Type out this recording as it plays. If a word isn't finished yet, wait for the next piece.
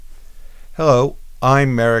Hello,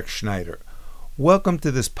 I'm Merrick Schneider. Welcome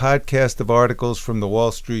to this podcast of articles from the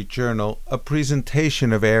Wall Street Journal, a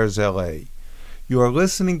presentation of Airs LA. You are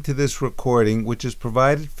listening to this recording, which is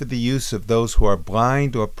provided for the use of those who are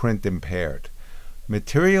blind or print impaired.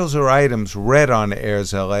 Materials or items read on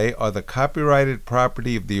Airs LA are the copyrighted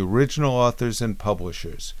property of the original authors and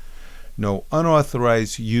publishers. No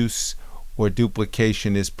unauthorized use or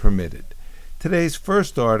duplication is permitted. Today's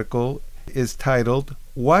first article is titled,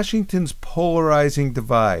 Washington's Polarizing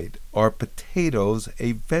Divide, Are Potatoes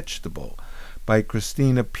a Vegetable? By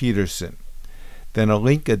Christina Peterson. Then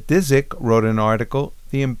Alinka Dzik wrote an article,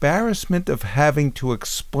 The Embarrassment of Having to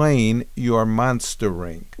Explain Your Monster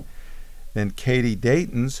Ring. Then Katie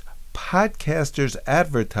Dayton's Podcasters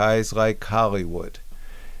Advertise Like Hollywood.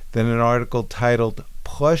 Then an article titled,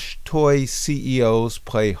 Plush Toy CEOs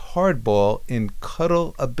Play Hardball in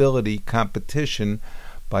Cuddle Ability Competition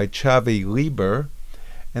by Chavi Lieber,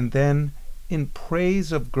 and then In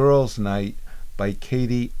Praise of Girls' Night by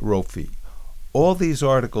Katie Rofi. All these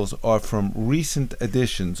articles are from recent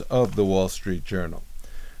editions of the Wall Street Journal.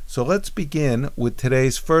 So let's begin with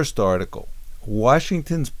today's first article,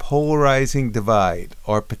 Washington's Polarizing Divide,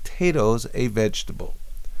 Are Potatoes a Vegetable?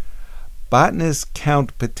 Botanists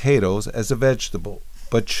count potatoes as a vegetable,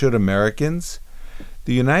 but should Americans?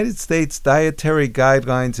 The United States Dietary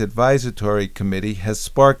Guidelines Advisory Committee has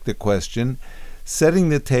sparked the question, setting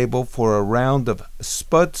the table for a round of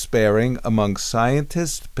spud sparing among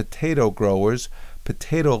scientists, potato growers,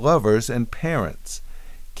 potato lovers, and parents.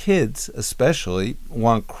 Kids, especially,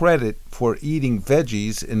 want credit for eating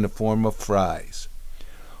veggies in the form of fries.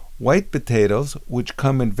 White potatoes, which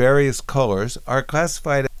come in various colors, are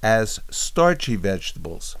classified as starchy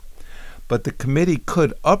vegetables. But the committee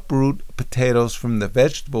could uproot potatoes from the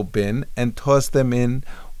vegetable bin and toss them in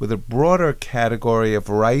with a broader category of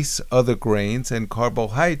rice, other grains, and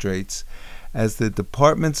carbohydrates as the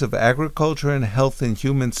Departments of Agriculture and Health and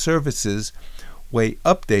Human Services weigh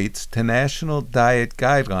updates to national diet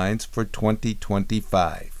guidelines for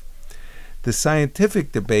 2025. The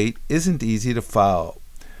scientific debate isn't easy to follow,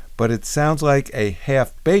 but it sounds like a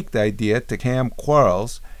half-baked idea to Cam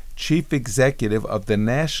Quarles, Chief Executive of the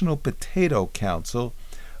National Potato Council,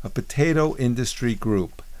 a potato industry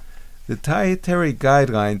group. The dietary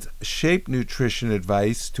guidelines shape nutrition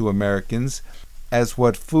advice to Americans as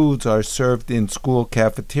what foods are served in school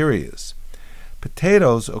cafeterias.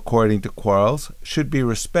 Potatoes, according to Quarles, should be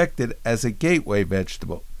respected as a gateway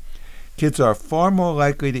vegetable. Kids are far more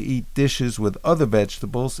likely to eat dishes with other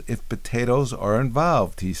vegetables if potatoes are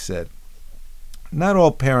involved, he said. Not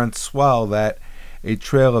all parents swallow that a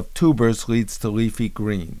trail of tubers leads to leafy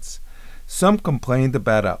greens. Some complained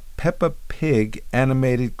about a Peppa Pig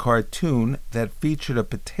animated cartoon that featured a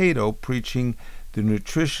potato preaching the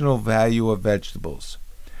nutritional value of vegetables.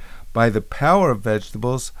 By the power of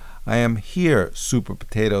vegetables, I am here, Super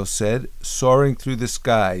Potato said, soaring through the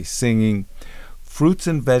sky, singing, Fruits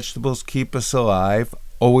and vegetables keep us alive.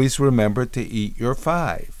 Always remember to eat your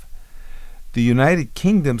 5. The United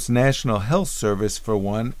Kingdom's National Health Service, for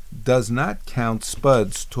one, does not count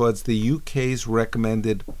spuds towards the UK's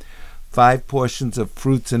recommended 5 portions of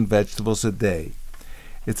fruits and vegetables a day.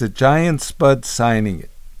 It's a giant spud signing it.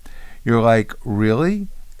 You're like, really?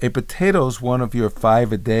 A potato's one of your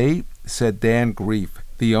 5 a day? Said Dan Grief,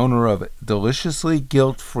 the owner of Deliciously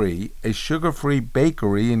Guilt-Free, a sugar-free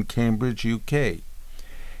bakery in Cambridge, UK.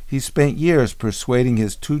 He spent years persuading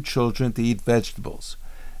his 2 children to eat vegetables.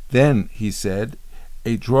 Then, he said,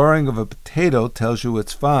 a drawing of a potato tells you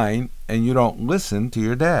it's fine, and you don't listen to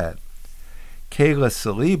your dad. Kayla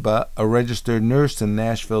Saliba, a registered nurse in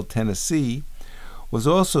Nashville, Tennessee, was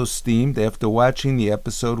also steamed after watching the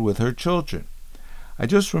episode with her children. I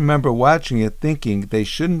just remember watching it thinking they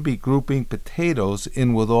shouldn't be grouping potatoes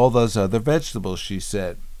in with all those other vegetables, she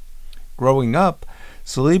said. Growing up,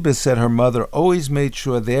 Saliba said her mother always made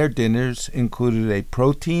sure their dinners included a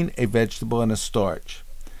protein, a vegetable, and a starch.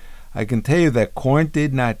 I can tell you that corn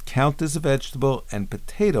did not count as a vegetable and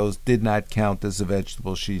potatoes did not count as a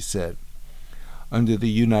vegetable, she said. Under the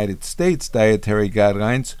United States dietary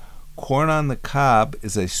guidelines, corn on the cob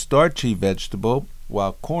is a starchy vegetable,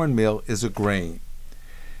 while cornmeal is a grain.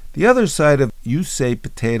 The other side of you say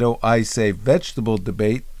potato, I say vegetable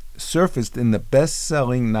debate surfaced in the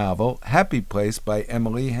best-selling novel Happy Place by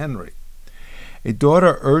Emily Henry. A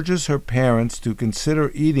daughter urges her parents to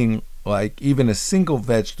consider eating like even a single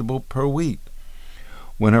vegetable per week.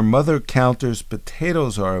 When her mother counters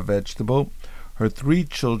potatoes are a vegetable, her 3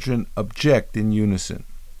 children object in unison.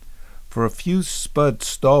 For a few spud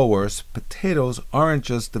stalwarts, potatoes aren't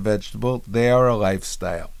just a vegetable, they are a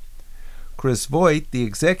lifestyle. Chris Voigt, the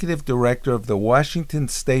executive director of the Washington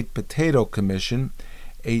State Potato Commission,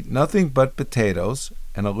 ate nothing but potatoes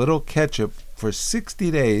and a little ketchup for 60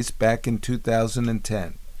 days back in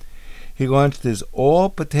 2010. He launched his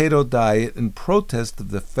all-potato diet in protest of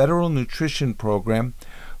the federal nutrition program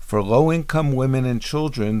for low-income women and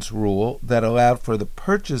children's rule that allowed for the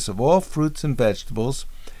purchase of all fruits and vegetables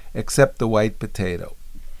except the white potato.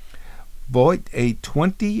 Voigt ate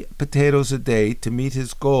 20 potatoes a day to meet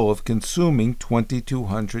his goal of consuming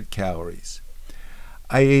 2,200 calories.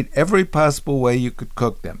 I ate every possible way you could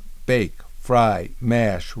cook them: bake, fry,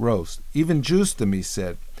 mash, roast, even juice them, he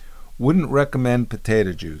said. Wouldn't recommend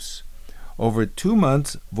potato juice. Over 2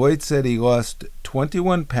 months, Voigt said he lost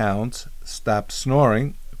 21 pounds, stopped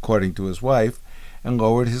snoring, according to his wife, and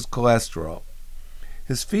lowered his cholesterol.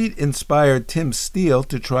 His feat inspired Tim Steele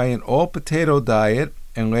to try an all-potato diet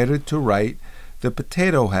and later to write The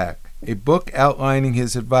Potato Hack, a book outlining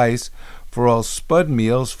his advice for all spud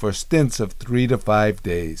meals for stints of 3 to 5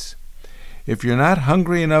 days. If you're not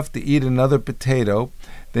hungry enough to eat another potato,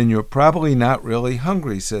 then you're probably not really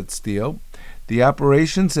hungry, said Steele, the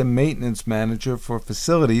operations and maintenance manager for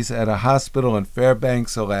facilities at a hospital in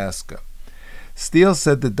Fairbanks, Alaska. Steele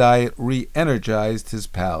said the diet re-energized his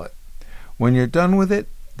palate. When you're done with it,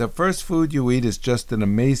 the first food you eat is just an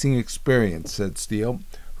amazing experience, said Steele,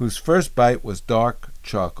 whose first bite was dark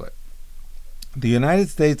chocolate. The United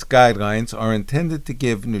States guidelines are intended to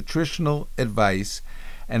give nutritional advice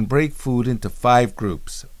and break food into 5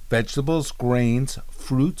 groups: vegetables, grains,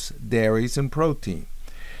 fruits, dairies, and protein.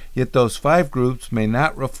 Yet those 5 groups may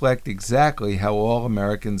not reflect exactly how all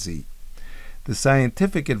Americans eat. The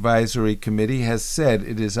Scientific Advisory Committee has said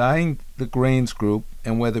it is eyeing the grains group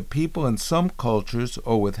and whether people in some cultures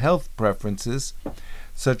or with health preferences,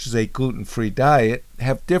 such as a gluten-free diet,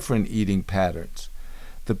 have different eating patterns.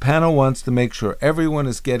 The panel wants to make sure everyone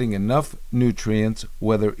is getting enough nutrients,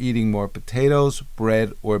 whether eating more potatoes,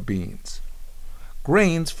 bread, or beans.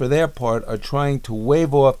 Grains, for their part, are trying to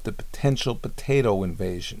wave off the potential potato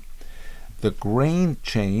invasion. The Grain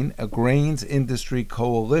Chain, a grains industry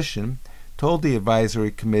coalition, told the advisory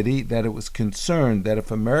committee that it was concerned that if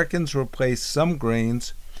Americans replace some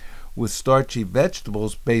grains with starchy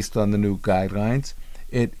vegetables based on the new guidelines,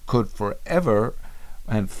 it could forever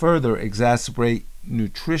and further exacerbate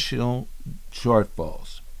nutritional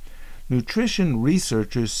shortfalls. Nutrition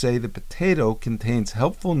researchers say the potato contains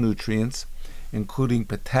helpful nutrients, including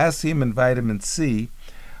potassium and vitamin C,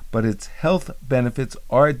 but its health benefits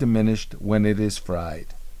are diminished when it is fried.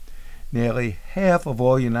 Nearly half of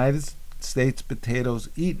all United States potatoes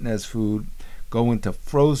eaten as food go into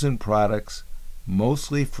frozen products,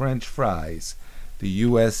 mostly French fries, the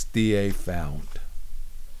USDA found.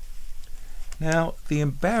 Now, the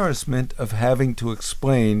embarrassment of having to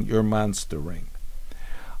explain your monster ring.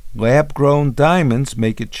 Lab-grown diamonds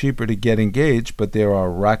make it cheaper to get engaged, but there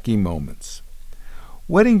are rocky moments.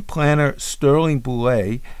 Wedding planner Sterling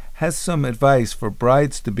Boulay has some advice for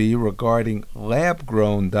brides-to-be regarding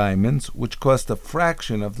lab-grown diamonds, which cost a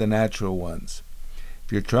fraction of the natural ones.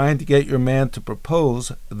 If you're trying to get your man to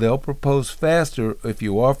propose, they'll propose faster if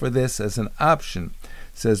you offer this as an option,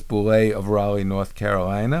 says Boulay of Raleigh, North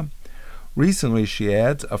Carolina. Recently, she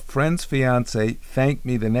adds, a friend's fiancé thanked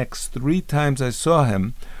me the next 3 times I saw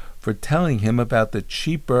him for telling him about the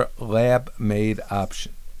cheaper lab-made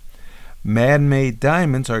option. Man-made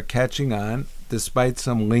diamonds are catching on, despite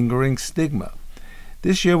some lingering stigma.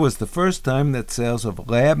 This year was the first time that sales of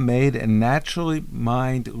lab-made and naturally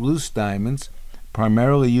mined loose diamonds,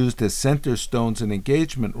 primarily used as center stones in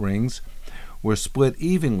engagement rings, were split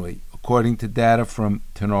evenly, according to data from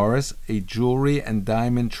Tenoris, a jewelry and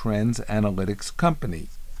diamond trends analytics company.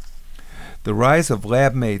 The rise of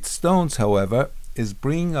lab-made stones, however, is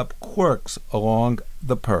bringing up quirks along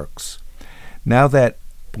the perks. Now that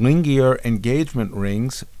blingier engagement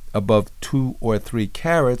rings above 2 or 3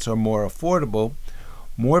 carats are more affordable,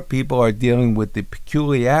 more people are dealing with the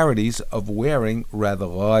peculiarities of wearing rather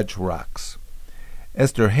large rocks.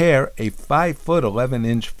 Esther Hare, a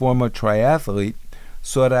 5'11" former triathlete,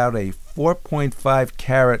 sought out a 4.5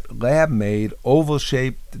 carat lab-made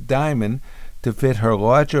oval-shaped diamond to fit her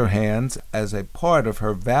larger hands as a part of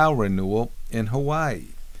her vow renewal in Hawaii.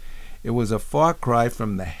 It was a far cry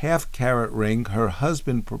from the half-carat ring her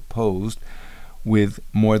husband proposed with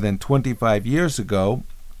more than 25 years ago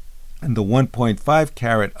and the 1.5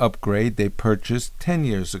 carat upgrade they purchased 10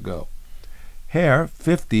 years ago. Hare,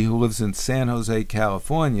 50, who lives in San Jose,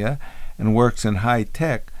 California, and works in high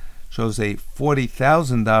tech, chose a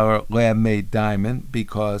 $40,000 lab-made diamond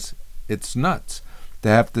because it's nuts to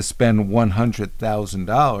have to spend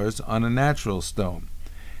 $100,000 on a natural stone.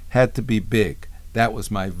 Had to be big, That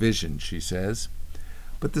was my vision, she says.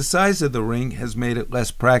 But the size of the ring has made it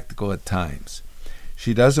less practical at times.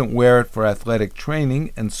 She doesn't wear it for athletic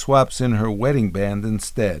training and swaps in her wedding band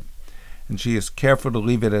instead. And she is careful to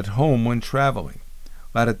leave it at home when traveling.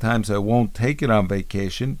 A lot of times I won't take it on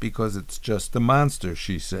vacation because it's just a monster,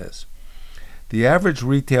 she says. The average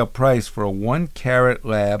retail price for a 1-carat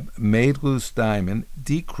lab made loose diamond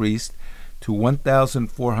decreased to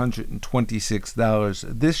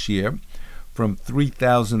 $1,426 this year from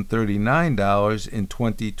 $3,039 in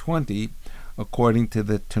 2020, according to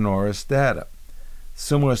the Tenoris data.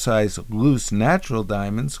 Similar size loose natural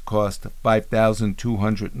diamonds cost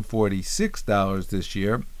 $5,246 this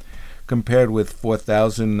year, compared with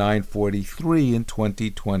 $4,943 in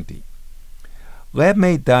 2020.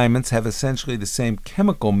 Lab-made diamonds have essentially the same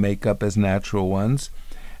chemical makeup as natural ones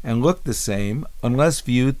and look the same unless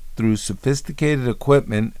viewed through sophisticated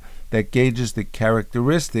equipment that gauges the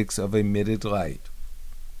characteristics of emitted light.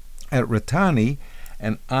 At Ratani,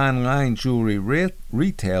 an online jewelry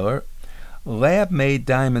retailer, lab-made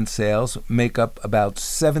diamond sales make up about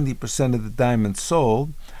 70% of the diamonds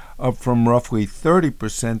sold, up from roughly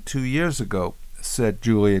 30% 2 years ago, said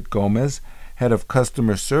Juliet Gomez, head of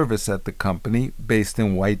customer service at the company based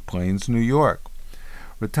in White Plains, New York.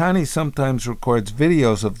 Ratani sometimes records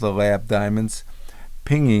videos of the lab diamonds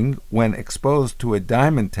pinging when exposed to a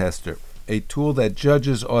diamond tester, a tool that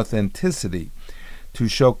judges authenticity to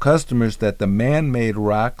show customers that the man-made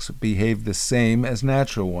rocks behave the same as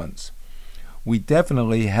natural ones. We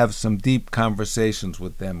definitely have some deep conversations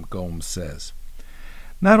with them, Gomes says.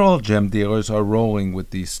 Not all gem dealers are rolling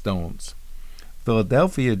with these stones.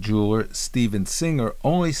 Philadelphia jeweler Steven Singer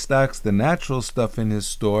only stocks the natural stuff in his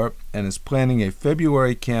store and is planning a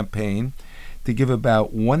February campaign to give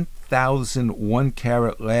about 1,000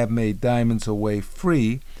 1-carat lab-made diamonds away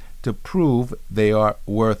free to prove they are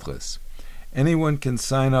worthless. Anyone can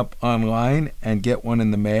sign up online and get one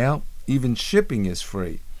in the mail. Even shipping is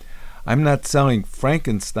free. I'm not selling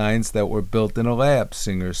Frankensteins that were built in a lab,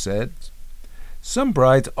 Singer said. Some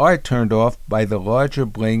brides are turned off by the larger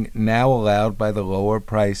bling now allowed by the lower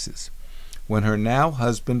prices. When her now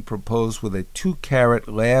husband proposed with a 2-carat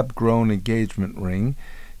lab-grown engagement ring,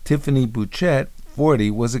 Tiffany Bouchette, 40,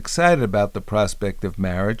 was excited about the prospect of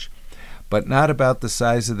marriage, but not about the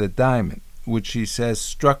size of the diamond, which she says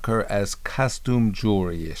struck her as costume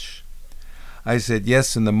jewelry-ish. I said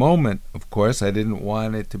yes in the moment. Of course, I didn't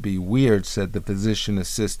want it to be weird, said the physician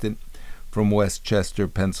assistant from Westchester,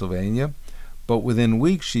 Pennsylvania. But within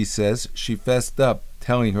weeks, she says, she fessed up,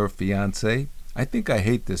 telling her fiancé, I think I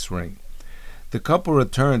hate this ring. The couple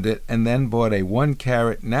returned it and then bought a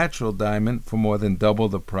 1-carat natural diamond for more than double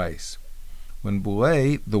the price. When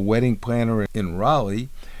Boulay, the wedding planner in Raleigh,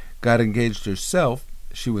 got engaged herself,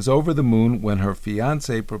 she was over the moon when her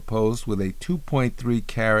fiancé proposed with a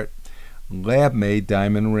 2.3-carat lab-made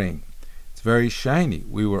diamond ring. It's very shiny.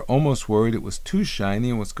 We were almost worried it was too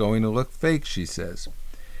shiny and was going to look fake, she says.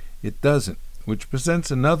 It doesn't, which presents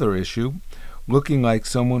another issue, looking like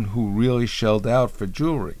someone who really shelled out for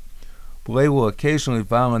jewelry. Boulay will occasionally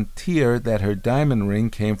volunteer that her diamond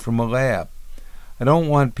ring came from a lab. I don't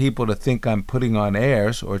want people to think I'm putting on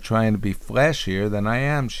airs or trying to be flashier than I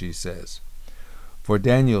am, she says. For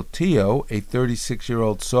Daniel Teo, a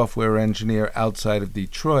 36-year-old software engineer outside of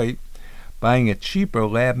Detroit, buying a cheaper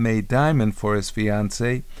lab-made diamond for his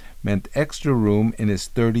fiancée meant extra room in his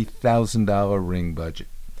 $30,000 ring budget.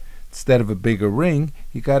 Instead of a bigger ring,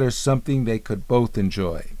 he got her something they could both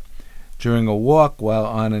enjoy. During a walk while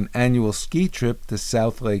on an annual ski trip to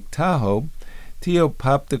South Lake Tahoe, Teo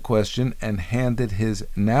popped the question and handed his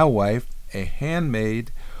now-wife a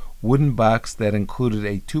handmade wooden box that included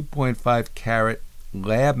a 2.5-carat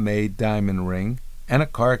lab-made diamond ring and a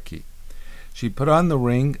car key. She put on the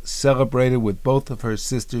ring, celebrated with both of her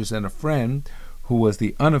sisters and a friend, who was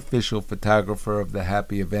the unofficial photographer of the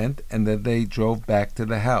happy event, and then they drove back to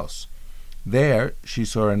the house. There, she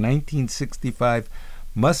saw a 1965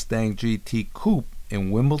 Mustang GT coupe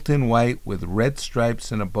in Wimbledon white with red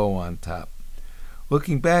stripes and a bow on top.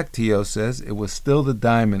 Looking back, Teo says, it was still the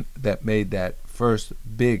diamond that made that first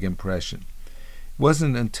big impression. It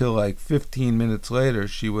wasn't until like 15 minutes later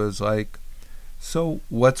she was like, "So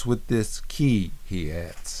what's with this key?" he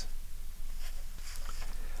adds.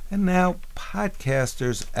 And now,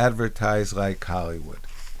 podcasters advertise like Hollywood.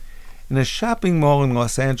 In a shopping mall in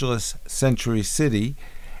Los Angeles, Century City,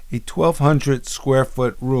 a 1,200 square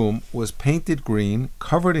foot room was painted green,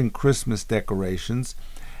 covered in Christmas decorations,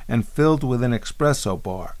 and filled with an espresso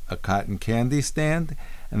bar, a cotton candy stand,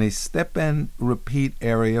 and a step-and-repeat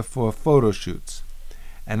area for photo shoots.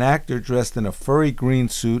 An actor dressed in a furry green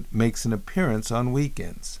suit makes an appearance on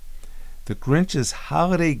weekends. The Grinch's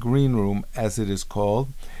Holiday Green Room, as it is called,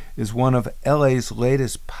 is one of LA's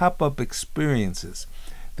latest pop-up experiences,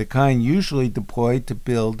 the kind usually deployed to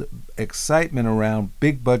build excitement around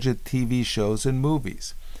big-budget TV shows and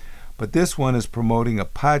movies. But this one is promoting a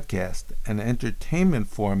podcast, an entertainment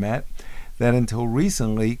format that until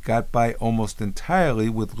recently got by almost entirely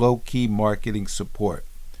with low-key marketing support.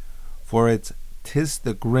 For its "'Tis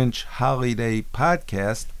the Grinch Holiday"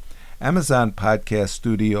 podcast, Amazon podcast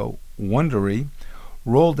studio Wondery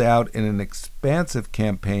rolled out in an expansive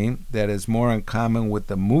campaign that is more in common with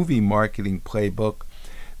the movie marketing playbook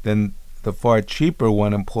than the far cheaper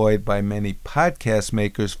one employed by many podcast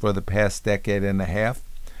makers for the past decade and a half,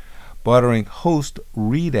 bartering host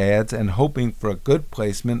read ads and hoping for a good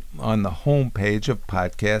placement on the home page of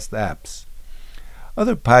podcast apps.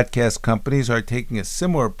 Other podcast companies are taking a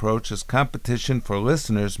similar approach as competition for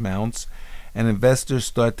listeners mounts and investors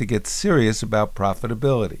start to get serious about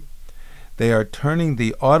profitability. They are turning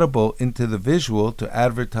the audible into the visual to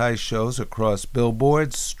advertise shows across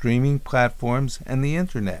billboards, streaming platforms, and the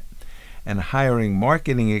internet, and hiring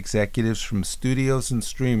marketing executives from studios and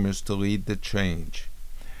streamers to lead the change.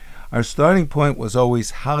 Our starting point was always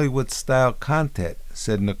Hollywood-style content,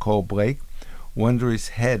 said Nicole Blake, Wondery's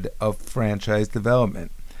head of franchise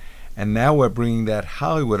development. And now we're bringing that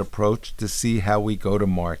Hollywood approach to see how we go to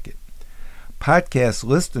market. Podcast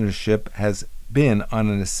listenership has been on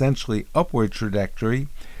an essentially upward trajectory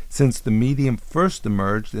since the medium first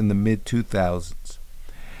emerged in the mid-2000s.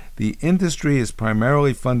 The industry is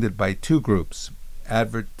primarily funded by two groups: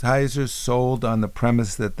 advertisers sold on the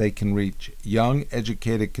premise that they can reach young,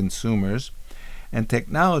 educated consumers, and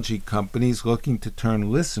technology companies looking to turn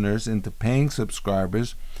listeners into paying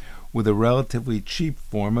subscribers with a relatively cheap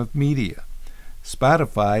form of media.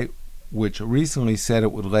 Spotify, which recently said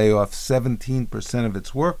it would lay off 17% of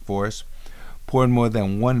its workforce, poured more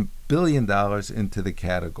than $1 billion into the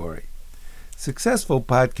category. Successful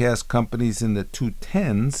podcast companies in the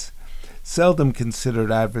 2010s seldom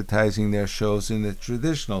considered advertising their shows in the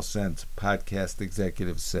traditional sense, podcast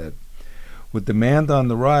executives said. With demand on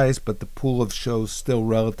the rise but the pool of shows still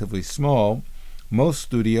relatively small, most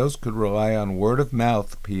studios could rely on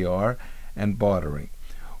word-of-mouth PR and bartering,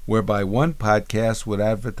 whereby one podcast would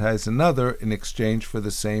advertise another in exchange for the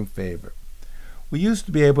same favor. We used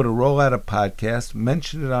to be able to roll out a podcast,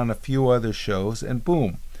 mention it on a few other shows, and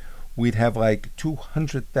boom, we'd have like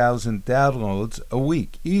 200,000 downloads a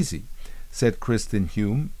week, easy, said Kristen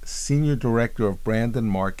Hume, Senior Director of Brand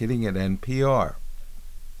and Marketing at NPR.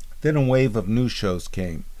 Then a wave of new shows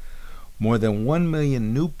came. More than 1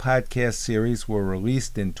 million new podcast series were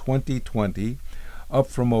released in 2020, up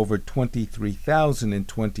from over 23,000 in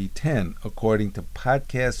 2010, according to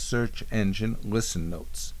podcast search engine Listen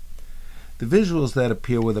Notes. The visuals that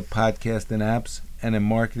appear with a podcast in apps and in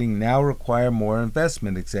marketing now require more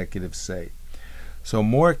investment, executives say. So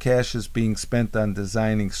more cash is being spent on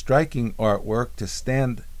designing striking artwork to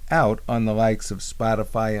stand out on the likes of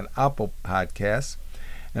Spotify and Apple Podcasts,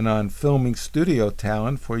 and on filming studio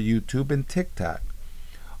talent for YouTube and TikTok.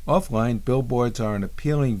 Offline, billboards are an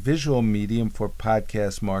appealing visual medium for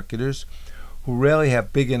podcast marketers who rarely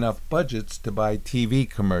have big enough budgets to buy TV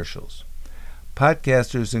commercials.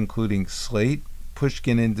 Podcasters including Slate,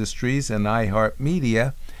 Pushkin Industries, and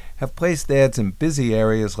iHeartMedia have placed ads in busy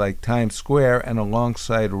areas like Times Square and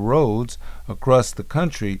alongside roads across the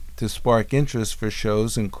country to spark interest for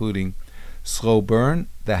shows including Slow Burn,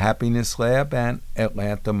 The Happiness Lab, and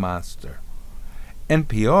Atlanta Monster.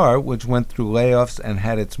 NPR, which went through layoffs and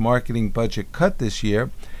had its marketing budget cut this year,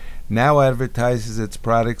 now advertises its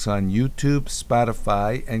products on YouTube,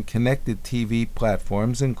 Spotify, and connected TV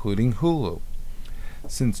platforms including Hulu.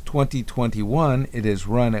 Since 2021, it has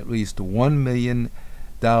run at least $1 million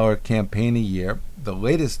campaign a year, the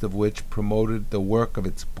latest of which promoted the work of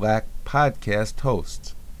its black podcast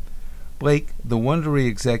hosts. Blake, the Wondery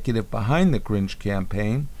executive behind the Grinch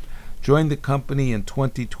campaign, joined the company in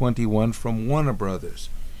 2021 from Warner Brothers,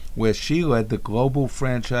 where she led the global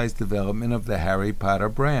franchise development of the Harry Potter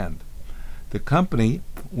brand. The company,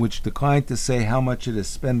 which declined to say how much it is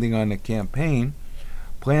spending on the campaign,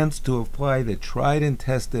 plans to apply the tried and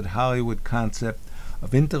tested Hollywood concept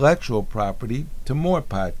of intellectual property to more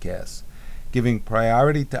podcasts, giving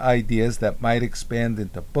priority to ideas that might expand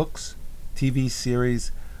into books, TV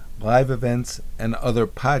series, live events, and other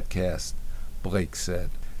podcasts, Blake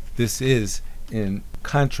said. This is in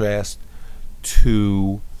contrast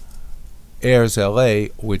to Airs LA,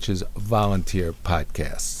 which is volunteer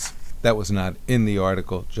podcasts. That was not in the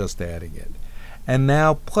article, just adding it. And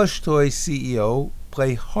now Plush Toy CEO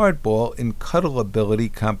play hardball in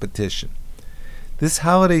cuddleability competition. This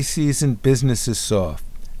holiday season, business is soft.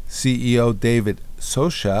 CEO David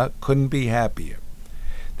Sosha couldn't be happier.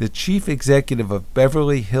 The chief executive of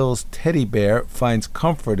Beverly Hills Teddy Bear finds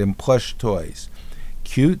comfort in plush toys.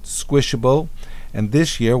 Cute, squishable, and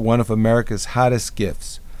this year one of America's hottest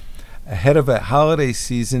gifts. Ahead of a holiday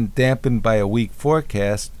season dampened by a weak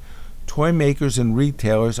forecast, toy makers and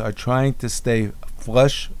retailers are trying to stay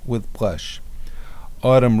flush with plush.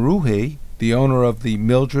 Autumn Ruhi, the owner of the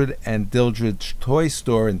Mildred and Dildredge toy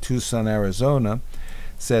store in Tucson, Arizona,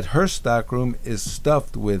 said her stockroom is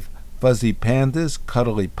stuffed with fuzzy pandas,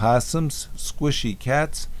 cuddly possums, squishy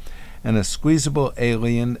cats, and a squeezable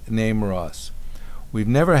alien named Ross. We've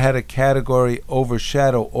never had a category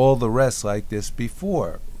overshadow all the rest like this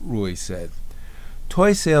before, Rui said.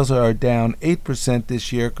 Toy sales are down 8%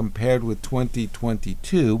 this year compared with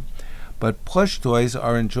 2022, but plush toys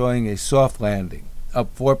are enjoying a soft landing,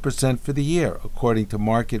 up 4% for the year, according to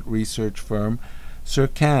market research firm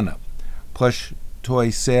Circana. Plush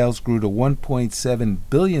toy sales grew to $1.7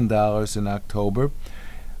 billion in October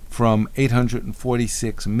from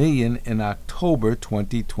 $846 million in October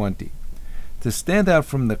 2020. To stand out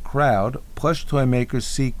from the crowd, plush toy makers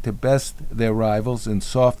seek to best their rivals in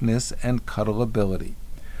softness and cuddleability.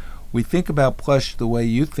 We think about plush the way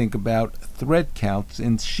you think about thread counts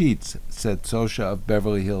in sheets, said Sosha of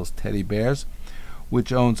Beverly Hills Teddy Bears,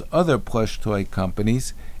 which owns other plush toy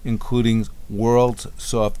companies, including World's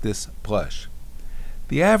Softest Plush.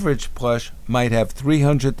 The average plush might have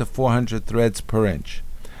 300 to 400 threads per inch,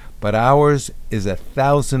 but ours is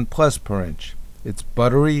 1,000 plus per inch. It's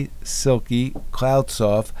buttery, silky, cloud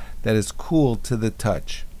soft that is cool to the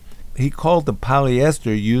touch. He called the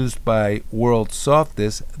polyester used by World's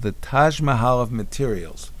Softest the Taj Mahal of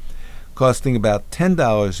materials, costing about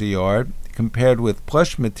 $10 a yard compared with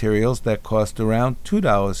plush materials that cost around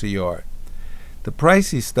 $2 a yard. The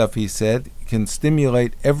pricey stuff, he said, can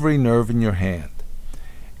stimulate every nerve in your hand.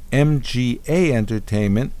 MGA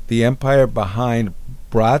Entertainment, the empire behind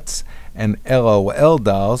Bratz and LOL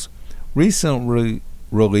dolls, recently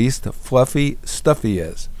released Fluffy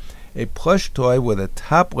Stuffies, a plush toy with a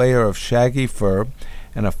top layer of shaggy fur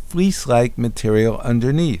and a fleece-like material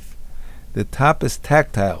underneath. The top is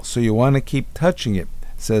tactile, so you want to keep touching it,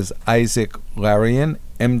 says Isaac Larian,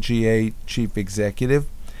 MGA chief executive,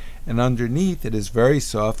 and underneath it is very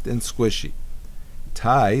soft and squishy.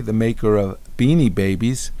 Ty, the maker of Beanie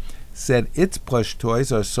Babies, said its plush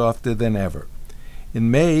toys are softer than ever. In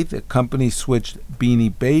May, the company switched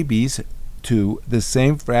Beanie Babies to the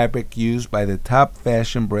same fabric used by the top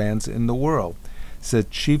fashion brands in the world, said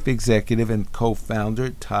chief executive and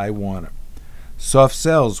co-founder Ty Warner. Soft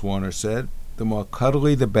sells, Warner said. The more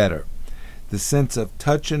cuddly, the better. The sense of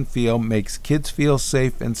touch and feel makes kids feel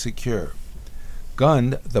safe and secure.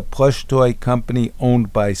 Gund, the plush toy company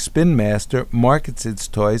owned by Spin Master, markets its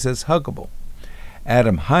toys as huggable.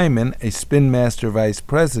 Adam Hyman, a Spin Master vice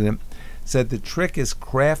president, said the trick is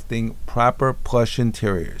crafting proper plush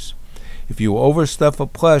interiors. If you overstuff a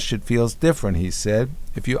plush, it feels different, he said.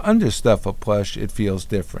 If you understuff a plush, it feels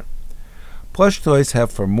different. Plush toys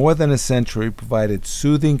have for more than a century provided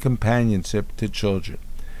soothing companionship to children.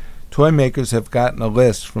 Toy makers have gotten a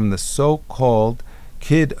list from the so-called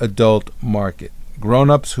kid-adult market.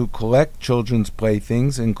 Grown-ups who collect children's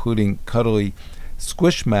playthings, including cuddly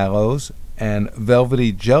squishmallows and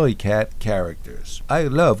velvety Jellycat characters. I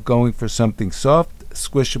love going for something soft,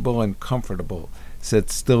 squishable, and comfortable, said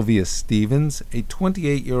Sylvia Stevens, a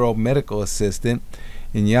 28-year-old medical assistant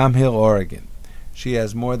in Yamhill, Oregon. She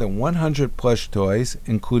has more than 100 plush toys,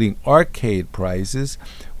 including arcade prizes,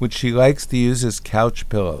 which she likes to use as couch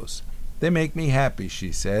pillows. They make me happy,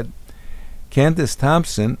 she said. Candace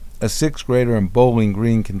Thompson, a sixth grader in Bowling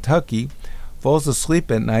Green, Kentucky, falls asleep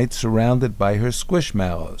at night surrounded by her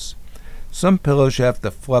squishmallows. Some pillows you have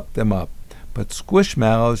to fluff them up, but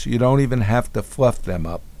squishmallows you don't even have to fluff them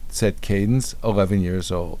up, said Cadence, 11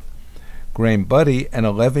 years old. Graham Buddy, an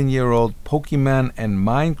 11-year-old Pokemon and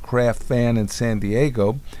Minecraft fan in San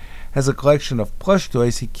Diego, has a collection of plush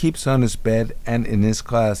toys he keeps on his bed and in his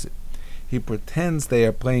closet. He pretends they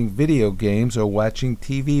are playing video games or watching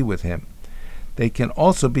TV with him. They can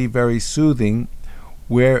also be very soothing,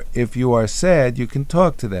 where if you are sad, you can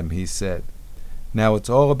talk to them, he said. Now it's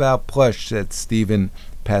all about plush, said Stephen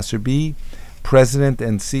Passerby, president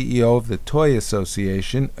and CEO of the Toy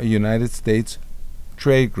Association, a United States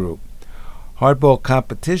trade group. Hardball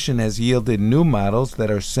competition has yielded new models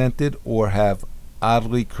that are scented or have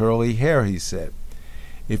oddly curly hair, he said.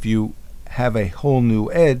 If you have a whole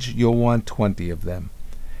new edge, you'll want 20 of them.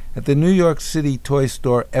 At the New York City toy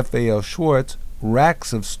store FAO Schwartz,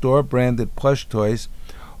 racks of store-branded plush toys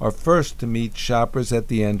are first to meet shoppers at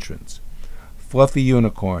the entrance. Fluffy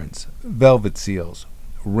unicorns, velvet seals,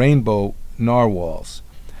 rainbow narwhals,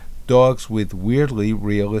 dogs with weirdly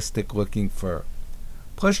realistic-looking fur.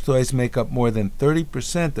 Plush toys make up more than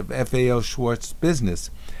 30% of FAO Schwartz's business,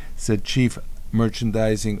 said Chief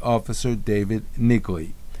Merchandising Officer David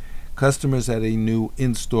Nigley. Customers at a new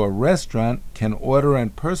in-store restaurant can order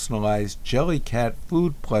and personalize Jellycat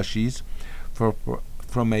food plushies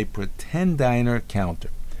from a pretend diner counter.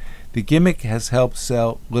 The gimmick has helped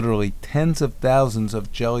sell literally tens of thousands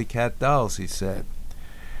of Jellycat dolls, he said.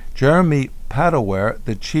 Jeremy Paddleware,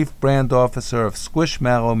 the chief brand officer of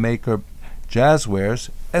Squishmallow maker Jazzwares,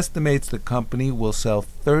 estimates the company will sell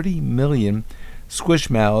 30 million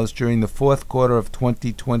Squishmallows during the fourth quarter of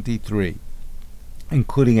 2023,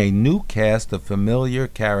 including a new cast of familiar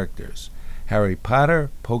characters, Harry Potter,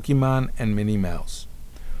 Pokemon, and Minnie Mouse.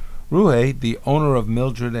 Ruhe, the owner of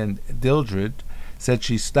Mildred and Dildred, said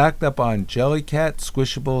she stocked up on Jellycat,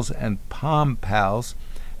 Squishables, and Palm Pals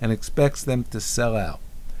and expects them to sell out.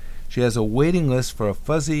 She has a waiting list for a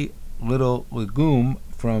fuzzy little legume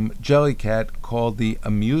from Jellycat called the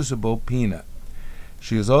Amusable Peanut.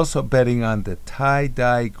 She is also betting on the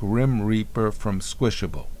tie-dye Grim Reaper from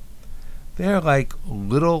Squishable. They're like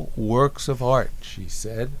little works of art, she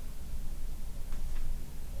said.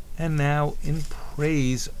 And now in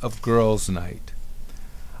praise of Girls' Night.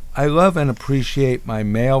 I love and appreciate my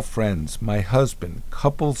male friends, my husband,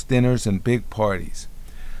 couples dinners, and big parties.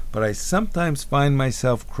 But I sometimes find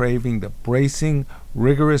myself craving the bracing,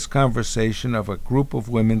 rigorous conversation of a group of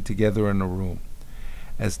women together in a room.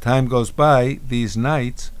 As time goes by, these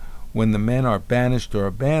nights, when the men are banished or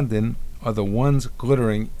abandoned, are the ones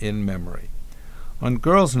glittering in memory. On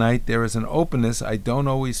Girls' Night, there is an openness I don't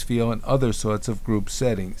always feel in other sorts of group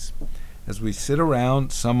settings. As we sit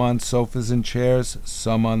around, some on sofas and chairs,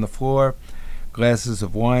 some on the floor, glasses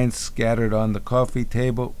of wine scattered on the coffee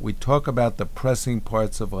table, we talk about the pressing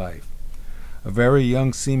parts of life. A very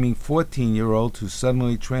young-seeming 14-year-old who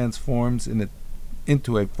suddenly transforms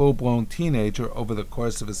into a full-blown teenager over the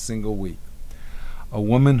course of a single week. A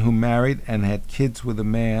woman who married and had kids with a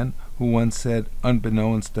man who once said,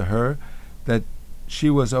 unbeknownst to her, that she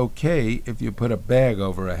was okay if you put a bag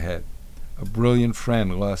over her head. A brilliant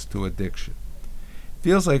friend lost to addiction.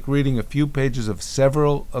 Feels like reading a few pages of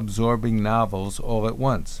several absorbing novels all at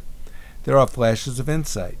once. There are flashes of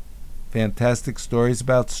insight, fantastic stories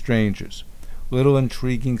about strangers, little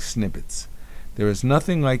intriguing snippets. There is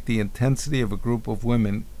nothing like the intensity of a group of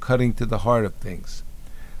women cutting to the heart of things.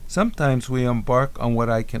 Sometimes we embark on what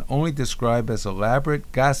I can only describe as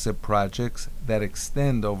elaborate gossip projects that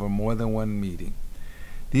extend over more than one meeting.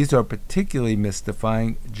 These are particularly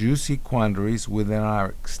mystifying, juicy quandaries within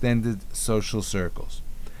our extended social circles.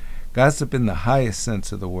 Gossip in the highest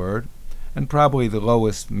sense of the word, and probably the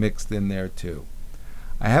lowest mixed in there too.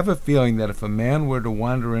 I have a feeling that if a man were to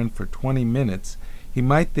wander in for 20 minutes, he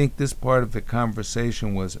might think this part of the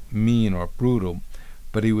conversation was mean or brutal,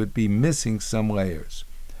 but he would be missing some layers.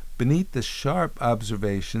 Beneath the sharp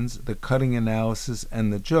observations, the cutting analysis,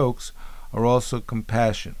 and the jokes are also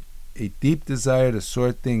compassion, a deep desire to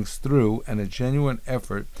sort things through, and a genuine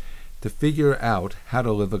effort to figure out how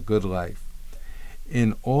to live a good life.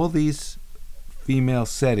 In all these female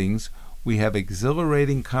settings, we have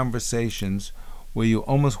exhilarating conversations where you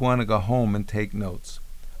almost want to go home and take notes.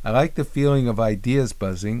 I like the feeling of ideas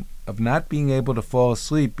buzzing, of not being able to fall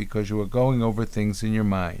asleep because you are going over things in your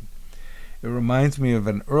mind. It reminds me of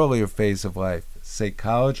an earlier phase of life, say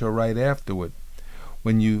college or right afterward,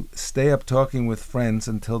 when you stay up talking with friends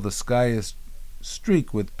until the sky is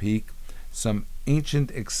streaked with some ancient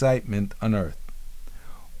excitement unearthed.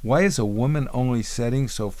 Why is a woman-only setting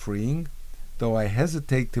so freeing? Though I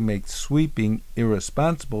hesitate to make sweeping,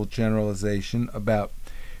 irresponsible generalization about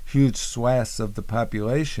huge swaths of the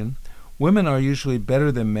population, women are usually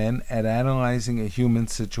better than men at analyzing a human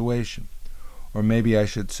situation. Or maybe I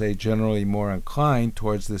should say generally more inclined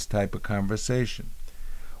towards this type of conversation.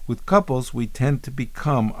 With couples, we tend to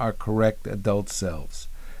become our correct adult selves.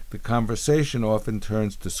 The conversation often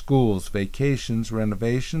turns to schools, vacations,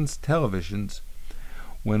 renovations, televisions.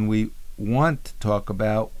 When we want to talk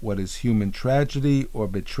about what is human tragedy or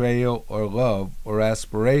betrayal or love or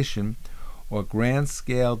aspiration or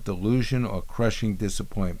grand-scale delusion or crushing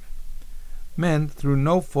disappointment. Men, through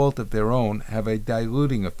no fault of their own, have a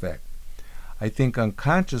diluting effect. I think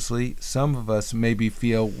unconsciously some of us maybe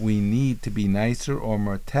feel we need to be nicer or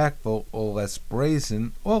more tactful or less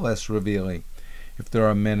brazen or less revealing if there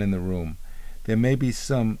are men in the room. There may be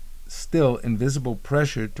some still invisible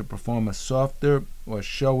pressure to perform a softer or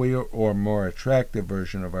showier or more attractive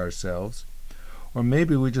version of ourselves, or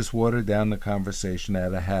maybe we just water down the conversation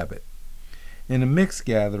out of habit. In a mixed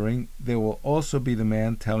gathering, there will also be the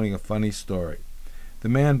man telling a funny story. the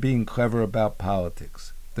man being clever about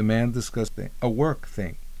politics, the man discussing a work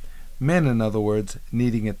thing. Men, in other words,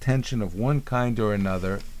 needing attention of one kind or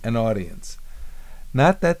another, an audience.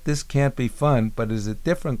 Not that this can't be fun, but it is a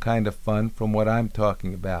different kind of fun from what I'm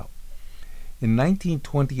talking about. In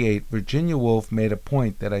 1928, Virginia Woolf made a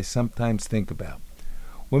point that I sometimes think about.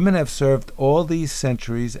 Women have served all these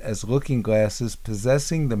centuries as looking glasses,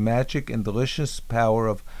 possessing the magic and delicious power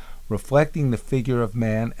of reflecting the figure of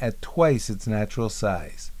man at twice its natural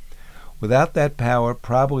size. Without that power,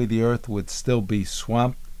 probably the earth would still be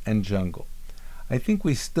swamp and jungle. I think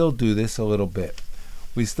we still do this a little bit.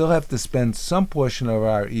 We still have to spend some portion of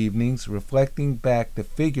our evenings reflecting back the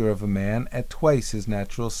figure of a man at twice his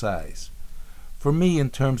natural size. For me, in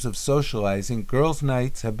terms of socializing, girls'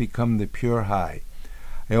 nights have become the pure high.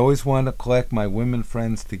 I always want to collect my women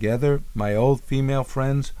friends together, my old female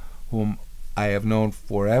friends, whom I have known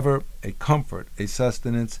forever, a comfort, a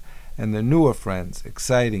sustenance, and the newer friends,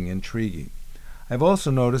 exciting, intriguing. I've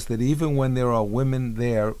also noticed that even when there are women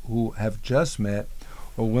there who have just met,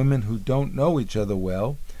 or women who don't know each other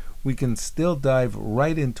well, we can still dive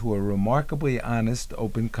right into a remarkably honest,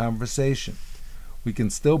 open conversation. We can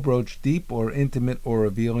still broach deep or intimate or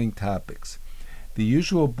revealing topics. The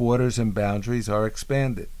usual borders and boundaries are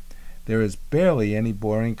expanded. There is barely any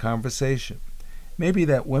boring conversation. Maybe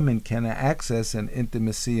that women can access an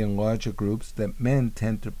intimacy in larger groups that men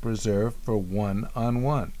tend to preserve for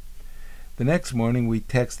one-on-one. The next morning we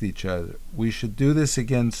text each other. We should do this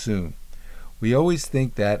again soon. We always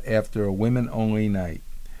think that after a women-only night.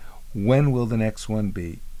 When will the next one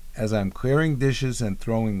be? As I'm clearing dishes and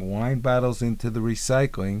throwing wine bottles into the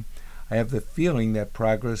recycling, I have the feeling that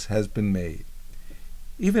progress has been made.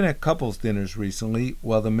 Even at couples dinners recently,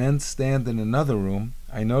 while the men stand in another room,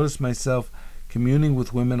 I notice myself communing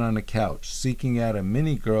with women on a couch, seeking out a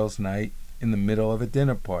mini girls' night in the middle of a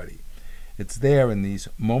dinner party. It's there in these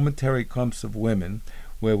momentary clumps of women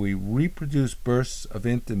where we reproduce bursts of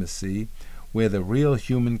intimacy, where the real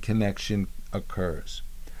human connection occurs.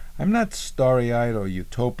 I'm not starry-eyed or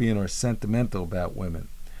utopian or sentimental about women.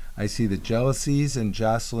 I see the jealousies and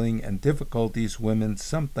jostling and difficulties women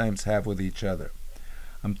sometimes have with each other.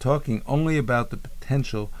 I'm talking only about the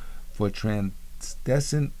potential for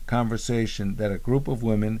transcendent conversation that a group of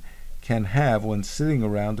women can have when sitting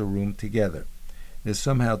around a room together. It is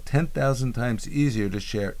somehow 10,000 times easier to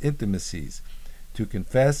share intimacies, to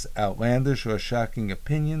confess outlandish or shocking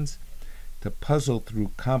opinions, to puzzle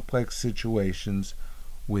through complex situations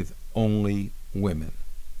with only women.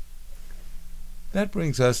 That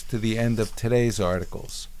brings us to the end of today's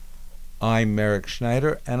articles. I'm Merrick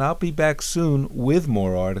Schneider, and I'll be back soon with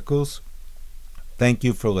more articles. Thank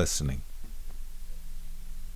you for listening.